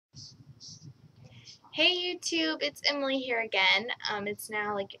Hey YouTube, it's Emily here again. It's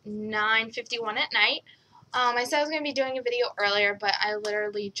now like 9:51 at night. I said I was going to be doing a video earlier, but I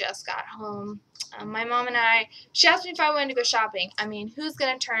literally just got home. My mom and she asked me if I wanted to go shopping. I mean, who's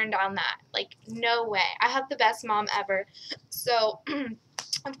going to turn down that? Like, no way. I have the best mom ever. So,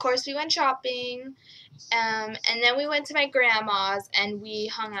 of course, we went shopping. And then we went to my grandma's and we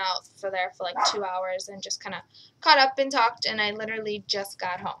hung out for like 2 hours and just kind of caught up and talked, and I literally just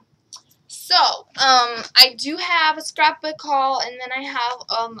got home. So, I do have a scrapbook haul, and then I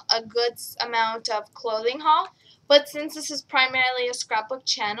have a good amount of clothing haul. But since this is primarily a scrapbook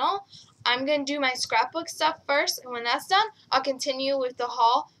channel, I'm going to do my scrapbook stuff first, and when that's done, I'll continue with the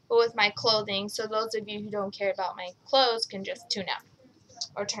haul, but with my clothing. So those of you who don't care about my clothes can just tune out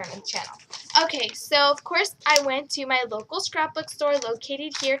or turn the channel. Okay, so of course I went to my local scrapbook store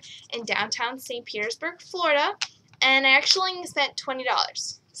located here in downtown St. Petersburg, Florida, and I actually spent $20.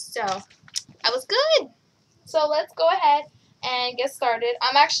 So I was good. So let's go ahead and get started.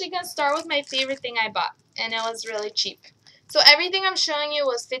 I'm actually going to start with my favorite thing I bought, and it was really cheap. So everything I'm showing you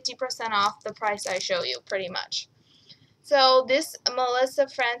was 50% off the price I show you, pretty much. So this Melissa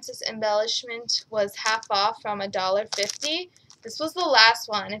Francis embellishment was half off from $1.50. This was the last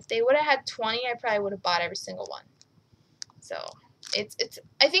one. If they would have had 20, I probably would have bought every single one. So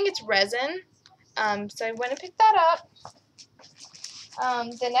I think it's resin. So I went and picked that up.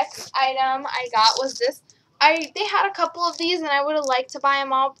 The next item I got was this. They had a couple of these, and I would have liked to buy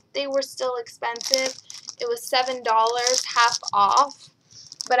them all, but they were still expensive. It was $7, half off.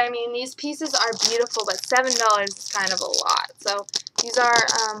 But I mean, these pieces are beautiful, but $7 is kind of a lot. So these are,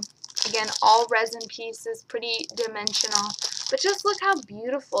 again, all resin pieces, pretty dimensional. But just look how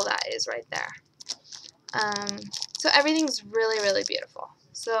beautiful that is right there. So everything's really, really beautiful.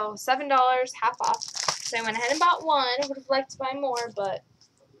 So $7, half off. So I went ahead and bought one. I would have liked to buy more, but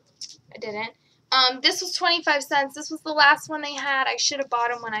I didn't. This was 25 cents. This was the last one they had. I should have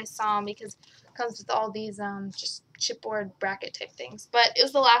bought them when I saw them because it comes with all these just chipboard bracket type things. But it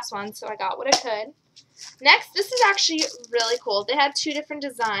was the last one, so I got what I could. Next, this is actually really cool. They had two different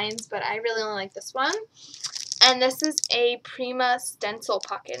designs, but I really only like this one. And this is a Prima stencil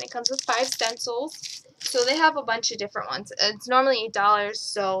pocket. And it comes with 5 stencils. So they have a bunch of different ones. It's normally $8,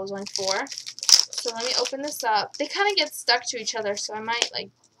 so it was only 4. So let me open this up. They kind of get stuck to each other, so I might like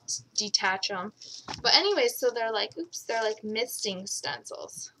detach them. But anyways, so they're like, oops, they're like misting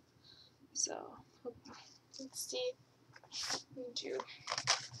stencils. So let's see. Need you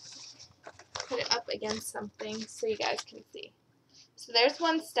put it up against something so you guys can see. So there's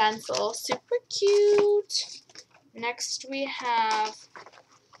one stencil, super cute. Next we have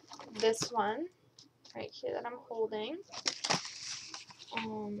this one right here that I'm holding.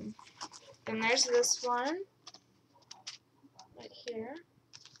 Then there's this one right here.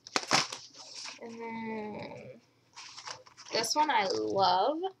 And then this one I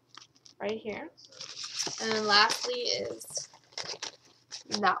love right here. And then lastly is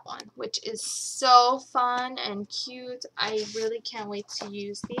that one, which is so fun and cute. I really can't wait to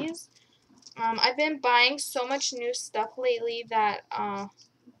use these. I've been buying so much new stuff lately that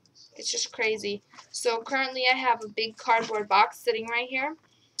it's just crazy. So currently I have a big cardboard box sitting right here,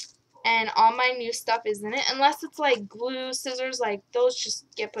 and all my new stuff is in it, unless it's like glue, scissors, like those just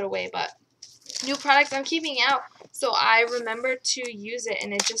get put away. But new products I'm keeping out, so I remember to use it,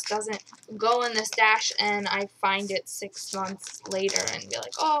 and it just doesn't go in the stash, and I find it 6 months later and be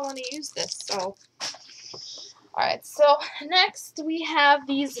like, oh, I want to use this. So alright, so next we have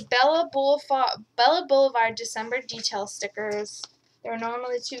these Bella Boulevard December detail stickers. They're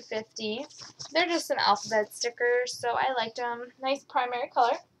normally $2.50. They're just an alphabet sticker, so I liked them. Nice primary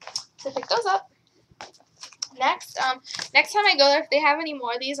color. So pick those up. Next time I go there, if they have any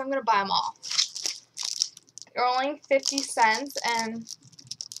more of these, I'm going to buy them all. They're only 50 cents, and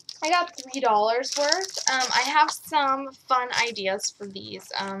I got $3 worth. I have some fun ideas for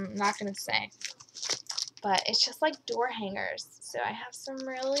these. I'm not going to say. But it's just like door hangers. So I have some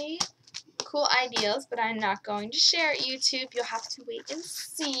really cool ideas, but I'm not going to share at YouTube. You'll have to wait and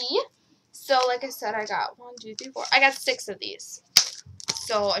see. So like I said, I got 1, 2, 3, 4. I got 6 of these.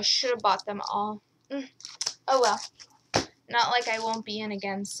 So I should have bought them all. Oh well. Not like I won't be in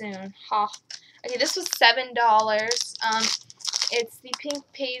again soon. Ha. Okay, this was $7. It's the pink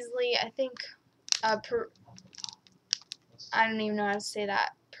paisley, I think, I don't even know how to say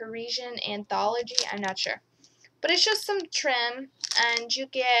that. Parisian Anthology, I'm not sure. But it's just some trim, and you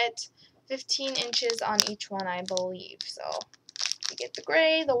get 15 inches on each one, I believe. So you get the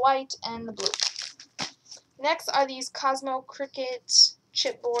gray, the white, and the blue. Next are these Cosmo Cricut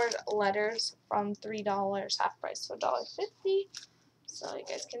chipboard letters from $3, half price, so $1.50. So you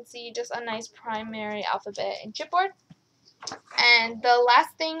guys can see just a nice primary alphabet and chipboard. And the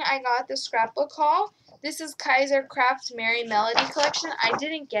last thing I got the scrapbook haul. This is Kaiser Craft Merry Melody Collection. I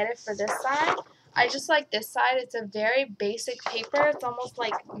didn't get it for this side. I just like this side. It's a very basic paper. It's almost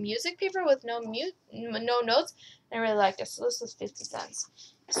like music paper with no notes. And I really like this. So this was 50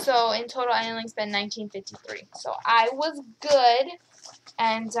 cents. So in total, I only spent $19.53. So I was good.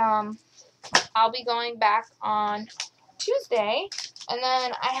 And I'll be going back on Tuesday. And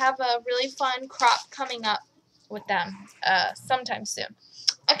then I have a really fun crop coming up with them sometime soon.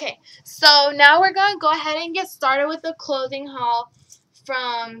 Okay, so now we're going to go ahead and get started with the clothing haul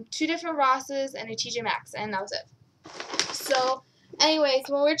from 2 different Rosses and a TJ Maxx, and that was it. So, anyways,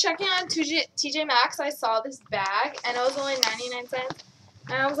 when we were checking on TJ Maxx, I saw this bag, and it was only 99 cents,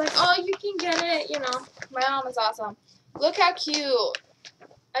 and I was like, oh, you can get it, you know, my mom is awesome. Look how cute.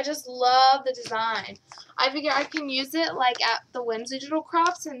 I just love the design. I figure I can use it like at the Whim-so-doodle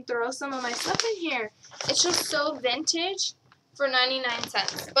crops and throw some of my stuff in here. It's just so vintage for 99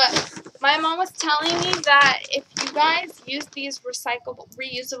 cents. But my mom was telling me that if you guys use these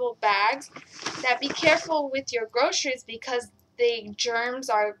reusable bags, that be careful with your groceries because the germs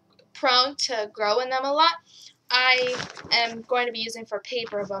are prone to grow in them a lot. I am going to be using for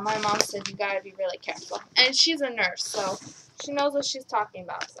paper, but my mom said you gotta be really careful. And she's a nurse, so she knows what she's talking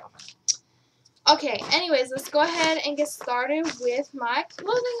about. So, okay, anyways, let's go ahead and get started with my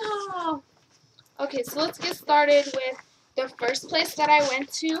clothing haul. Okay, so let's get started with the first place that I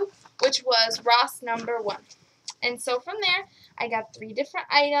went to, which was Ross #1. And so from there, I got 3 different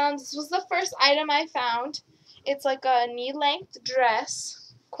items. This was the first item I found. It's like a knee-length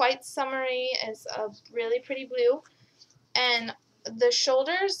dress, quite summery. It's a really pretty blue. And the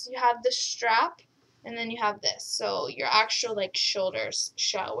shoulders, you have the strap, and then you have this. So your actual like shoulders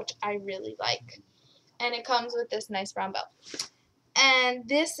show, which I really like. And it comes with this nice brown belt. And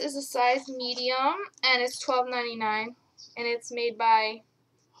this is a size medium, and it's $12.99, and it's made by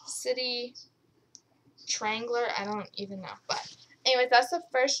City Triangler. I don't even know, but anyways, that's the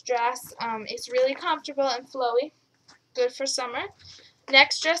first dress. It's really comfortable and flowy, good for summer.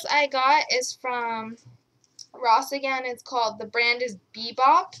 Next dress I got is from Ross again. It's called, the brand is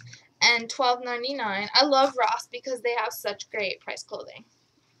Bebop, and $12.99. I love Ross because they have such great price clothing.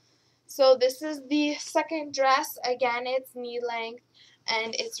 So this is the second dress. Again, it's knee length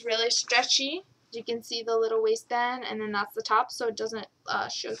and it's really stretchy. You can see the little waistband, and then that's the top, so it doesn't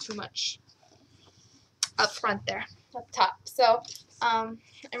show too much up front there, up top. So I'm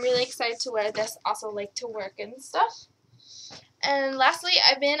really excited to wear this, also like to work and stuff. And lastly,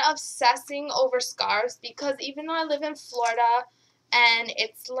 I've been obsessing over scarves because even though I live in Florida and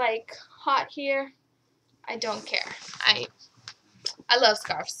it's like hot here, I don't care. I love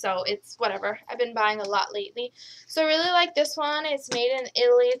scarves, so it's whatever. I've been buying a lot lately. So I really like this one. It's made in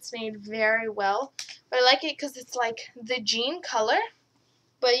Italy. It's made very well. But I like it because it's like the jean color.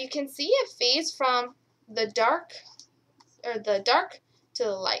 But you can see it fades from the dark to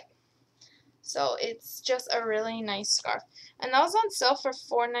the light. So it's just a really nice scarf. And that was on sale for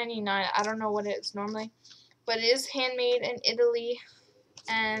 $4.99. I don't know what it is normally. But it is handmade in Italy.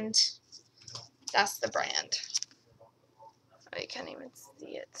 And that's the brand. I can't even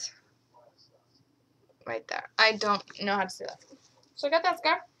see it. Right there. I don't know how to say that. So I got that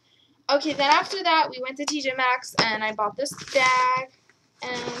scarf. Okay, then after that, we went to TJ Maxx, and I bought this bag.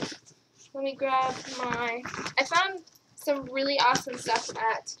 And let me grab I found some really awesome stuff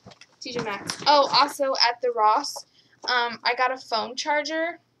at TJ Maxx. Oh, also at the Ross, I got a phone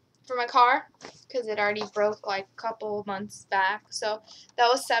charger for my car because it already broke like a couple months back. So that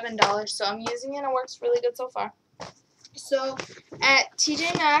was $7. So I'm using it, and it works really good so far. So at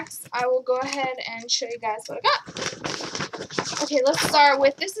TJ Maxx, I will go ahead and show you guys what I got. Okay, let's start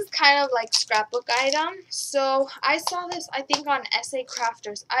with, this is kind of like scrapbook item. So I saw this, I think, on SA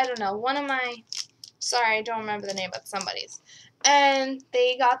Crafters. I don't know, one of my, sorry, I don't remember the name, but somebody's. And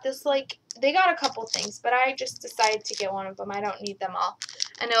they got this, like, they got a couple things, but I just decided to get one of them. I don't need them all.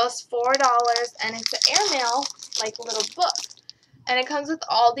 And it was $4, and it's an airmail, like, little book. And it comes with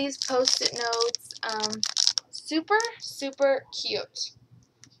all these Post-it notes. Super, super cute.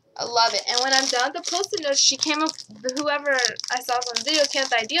 I love it. And when I'm done with the Post-it notes, she came up, whoever I saw on the video came up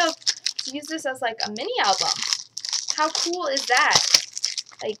with the idea to use this as like a mini album. How cool is that?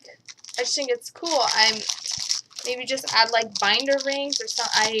 Like, I just think it's cool. Maybe just add like binder rings or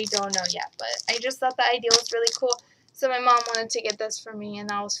something. I don't know yet, but I just thought the idea was really cool. So my mom wanted to get this for me, and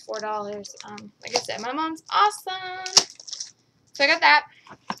that was $4. Like I said, my mom's awesome. So I got that.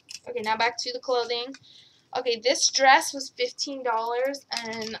 Okay, now back to the clothing. Okay, this dress was $15,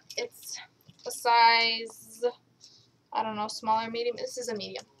 and it's a size I don't know, smaller, medium. This is a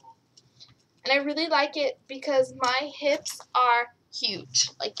medium. And I really like it because my hips are huge.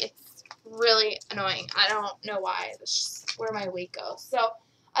 Like, it's really annoying. I don't know why. That's just where my weight goes. So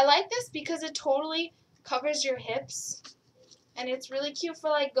I like this because it totally covers your hips. And it's really cute for,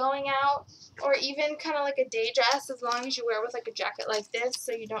 like, going out or even kind of like a day dress, as long as you wear it with, like, a jacket like this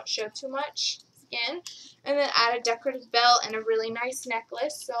so you don't show too much skin. And then add a decorative belt and a really nice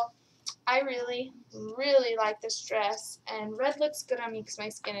necklace. So I really, really like this dress. And red looks good on me because my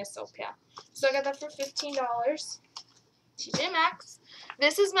skin is so pale. So I got that for $15. TJ Maxx.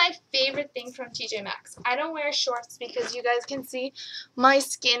 This is my favorite thing from TJ Maxx. I don't wear shorts because you guys can see my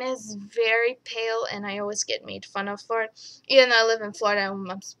skin is very pale and I always get made fun of for it. Even though I live in Florida,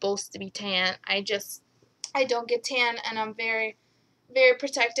 I'm supposed to be tan. I don't get tan, and I'm very, very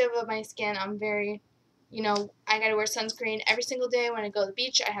protective of my skin. I'm very, I gotta wear sunscreen every single day when I go to the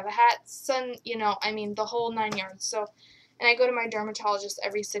beach. I have a hat, the whole 9 yards. So, and I go to my dermatologist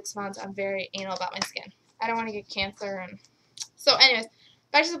every 6 months. I'm very anal about my skin. I don't want to get cancer. And so anyways,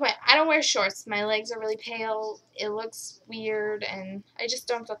 back to the point. I don't wear shorts. My legs are really pale. It looks weird, and I just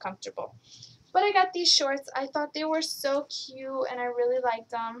don't feel comfortable. But I got these shorts. I thought they were so cute, and I really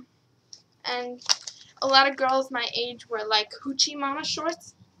liked them. And a lot of girls my age wear like hoochie mama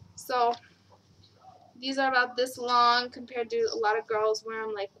shorts. So these are about this long compared to a lot of girls wear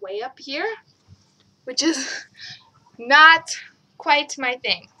them like way up here, which is not quite my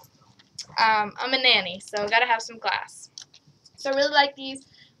thing. I'm a nanny, so gotta have some class. So I really like these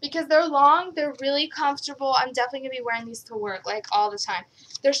because they're long, they're really comfortable. I'm definitely gonna be wearing these to work like all the time.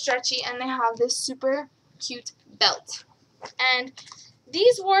 They're stretchy and they have this super cute belt. And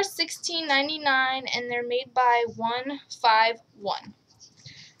these were $16.99 and they're made by 151.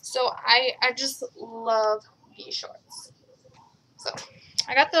 So I just love these shorts. So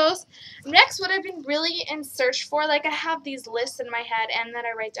I got those. Next, what I've been really in search for, like I have these lists in my head and then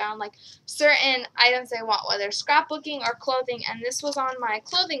I write down like certain items I want, whether scrapbooking or clothing, and this was on my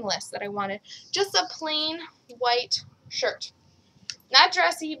clothing list that I wanted. Just a plain white shirt. Not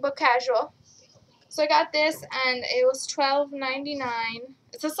dressy, but casual. So I got this and it was $12.99.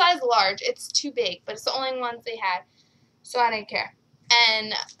 It's a size large. It's too big, but it's the only ones they had. So I didn't care.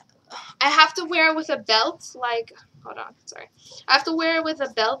 And I have to wear it with a belt like, I have to wear it with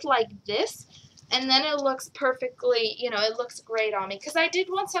a belt like this, and then it looks perfectly, it looks great on me. Because I did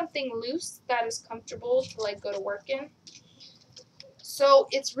want something loose that is comfortable to, like, go to work in. So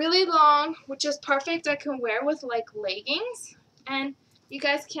it's really long, which is perfect. I can wear with, like, leggings. And you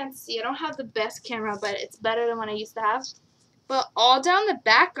guys can't see. I don't have the best camera, but it's better than what I used to have. But all down the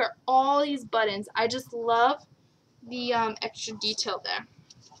back are all these buttons. I just love the extra detail there.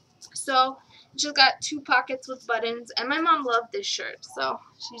 So just got 2 pockets with buttons, and my mom loved this shirt, so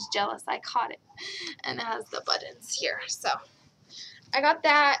she's jealous I caught it, and it has the buttons here. So I got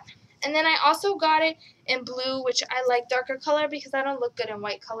that, and then I also got it in blue, which I like darker color because I don't look good in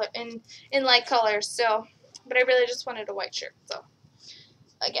white color in light colors. So, but I really just wanted a white shirt. So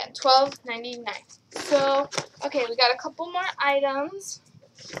again, $12.99. So okay, we got a couple more items.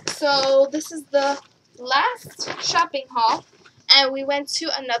 So this is the last shopping haul. And we went to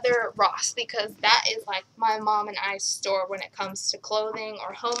another Ross because that is like my mom and I's store when it comes to clothing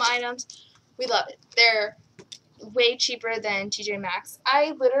or home items. We love it. They're way cheaper than TJ Maxx.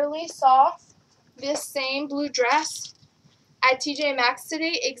 I literally saw this same blue dress at TJ Maxx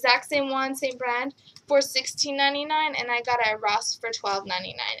today, exact same one, same brand, for $16.99, and I got it at Ross for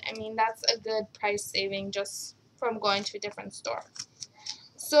 $12.99. I mean, that's a good price saving just from going to a different store.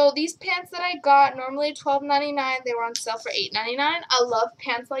 So these pants that I got, normally $12.99, they were on sale for $8.99. I love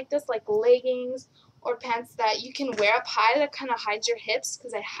pants like this, like leggings or pants that you can wear up high that kind of hides your hips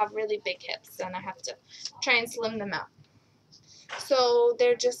because I have really big hips and I have to try and slim them out. So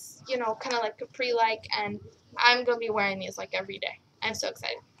they're just, kind of like capri-like, and I'm going to be wearing these like every day. I'm so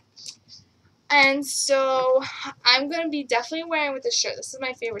excited. And so I'm going to be definitely wearing with this shirt. This is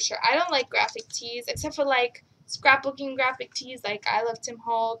my favorite shirt. I don't like graphic tees except for like scrapbooking graphic tees like I Love Tim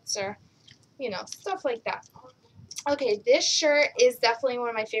Holtz or, stuff like that. Okay, this shirt is definitely one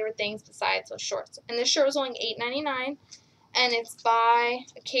of my favorite things besides those shorts. And this shirt was only $8.99, and it's by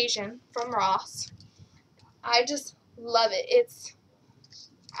Occasion from Ross. I just love it.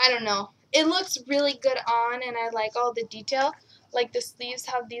 I don't know. It looks really good on, and I like all the detail. Like the sleeves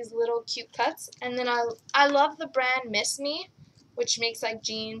have these little cute cuts. And then I love the brand Miss Me, which makes like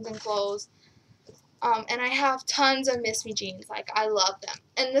jeans and clothes. And I have tons of Miss Me jeans. Like, I love them.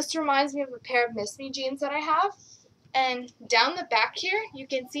 And this reminds me of a pair of Miss Me jeans that I have. And down the back here, you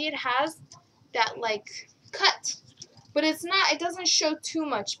can see it has that, like, cut. But it doesn't show too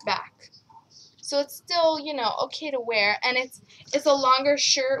much back. so it's still, you know, okay to wear. And it's a longer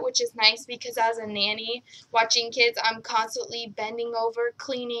shirt, which is nice because as a nanny watching kids, I'm constantly bending over,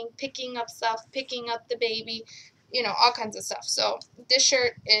 cleaning, picking up stuff, picking up the baby, you know, all kinds of stuff. So this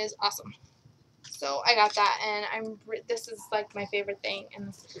shirt is awesome. So I got that, and this is like my favorite thing.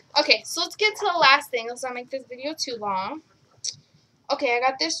 And okay, so let's get to the last thing. Let's not make this video too long. Okay, I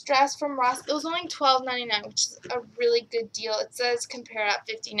got this dress from Ross. It was only $12.99, which is a really good deal. It says compare at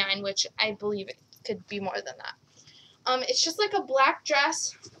 $59, which I believe it could be more than that. It's just like a black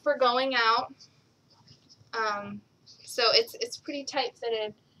dress for going out. So it's pretty tight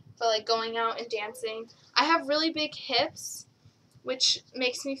fitted for like going out and dancing. I have really big hips, which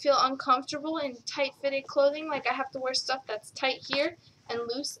makes me feel uncomfortable in tight fitted clothing. Like I have to wear stuff that's tight here and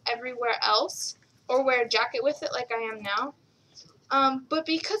loose everywhere else, or wear a jacket with it like I am now. But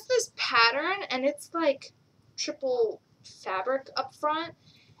because this pattern, and it's like triple fabric up front,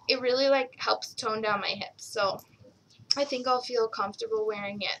 it really like helps tone down my hips. So I think I'll feel comfortable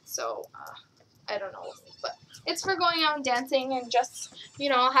wearing it. So I don't know, but it's for going out and dancing and just, you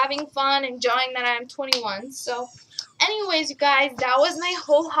know, having fun, enjoying that I'm 21. So anyways, you guys, that was my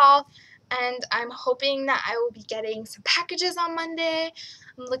whole haul, and I'm hoping that I will be getting some packages on Monday.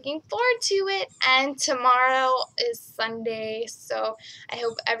 I'm looking forward to it, and tomorrow is Sunday, so I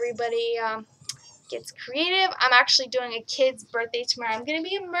hope everybody gets creative. I'm actually doing a kid's birthday tomorrow. I'm going to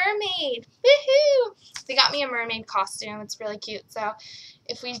be a mermaid. Woohoo! They got me a mermaid costume. It's really cute, so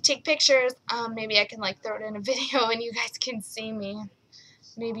if we take pictures, maybe I can like throw it in a video and you guys can see me.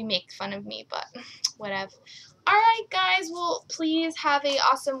 Maybe make fun of me, but whatever. Alright guys, well please have a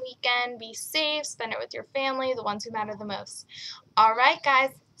awesome weekend. Be safe, spend it with your family, the ones who matter the most. Alright guys,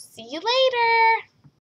 see you later.